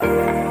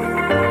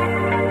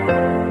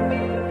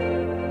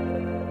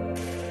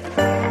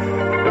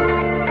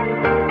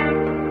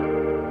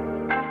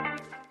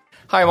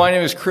Hi, my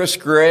name is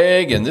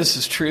Gregg, and this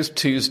is Truth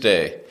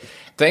Tuesday.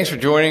 Thanks for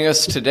joining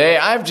us today.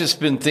 I've just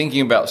been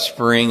thinking about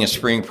spring and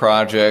spring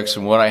projects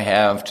and what I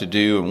have to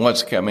do and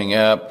what's coming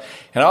up.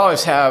 And I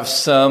always have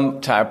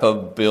some type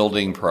of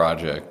building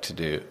project to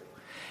do.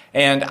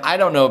 And I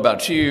don't know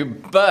about you,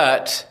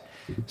 but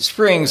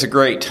spring's a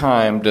great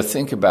time to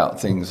think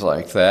about things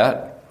like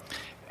that.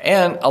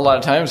 And a lot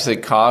of times they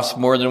cost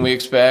more than we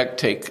expect,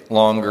 take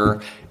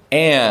longer,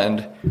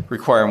 and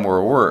require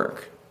more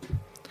work.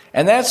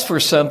 And that's for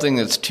something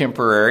that's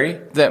temporary,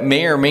 that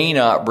may or may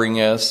not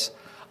bring us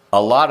a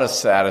lot of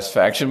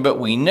satisfaction, but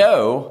we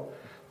know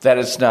that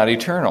it's not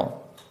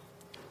eternal.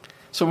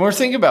 So when we're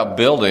thinking about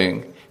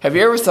building, have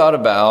you ever thought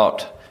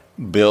about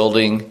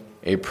building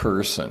a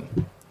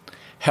person?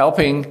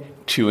 Helping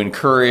to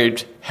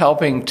encourage,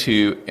 helping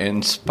to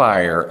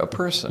inspire a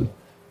person.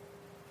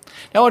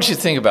 Now I want you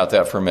to think about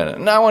that for a minute.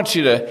 And I want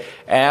you to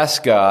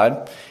ask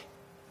God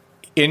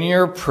in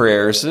your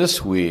prayers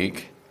this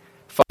week,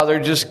 Father,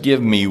 just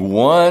give me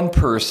one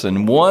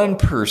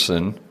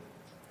person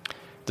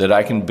that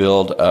I can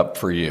build up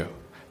for you,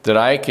 that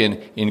I can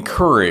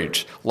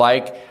encourage,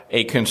 like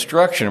a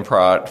construction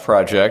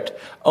project.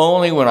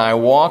 Only when I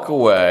walk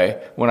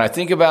away, when I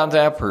think about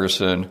that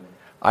person,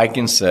 I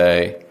can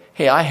say,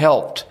 hey, I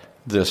helped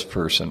this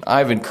person.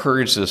 I've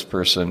encouraged this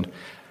person.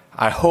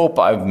 I hope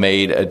I've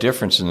made a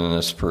difference in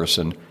this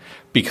person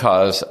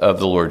because of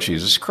the Lord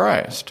Jesus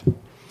Christ.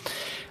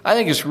 I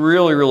think it's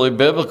really, really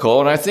biblical,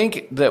 and I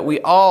think that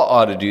we all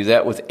ought to do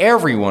that with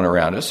everyone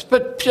around us,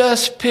 but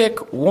just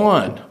pick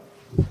one.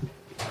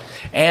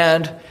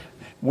 And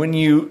when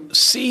you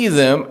see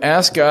them,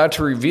 ask God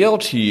to reveal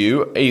to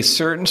you a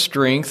certain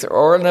strength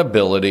or an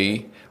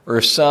ability or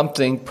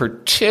something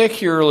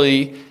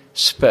particularly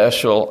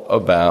special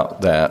about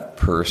that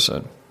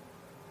person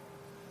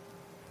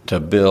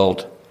to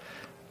build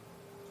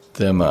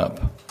them up.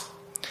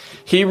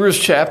 Hebrews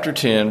chapter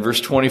 10, verse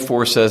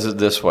 24 says it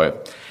this way.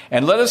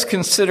 And let us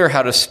consider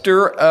how to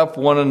stir up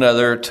one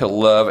another to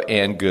love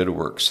and good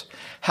works.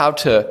 How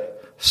to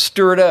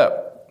stir it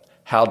up.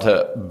 How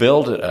to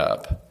build it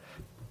up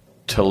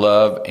to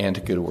love and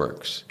to good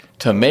works.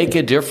 To make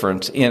a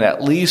difference in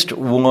at least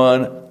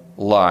one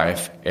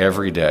life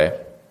every day.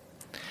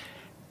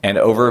 And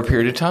over a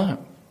period of time.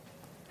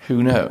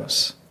 Who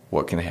knows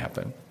what can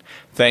happen?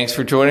 Thanks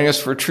for joining us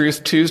for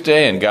Truth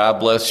Tuesday, and God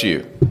bless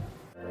you.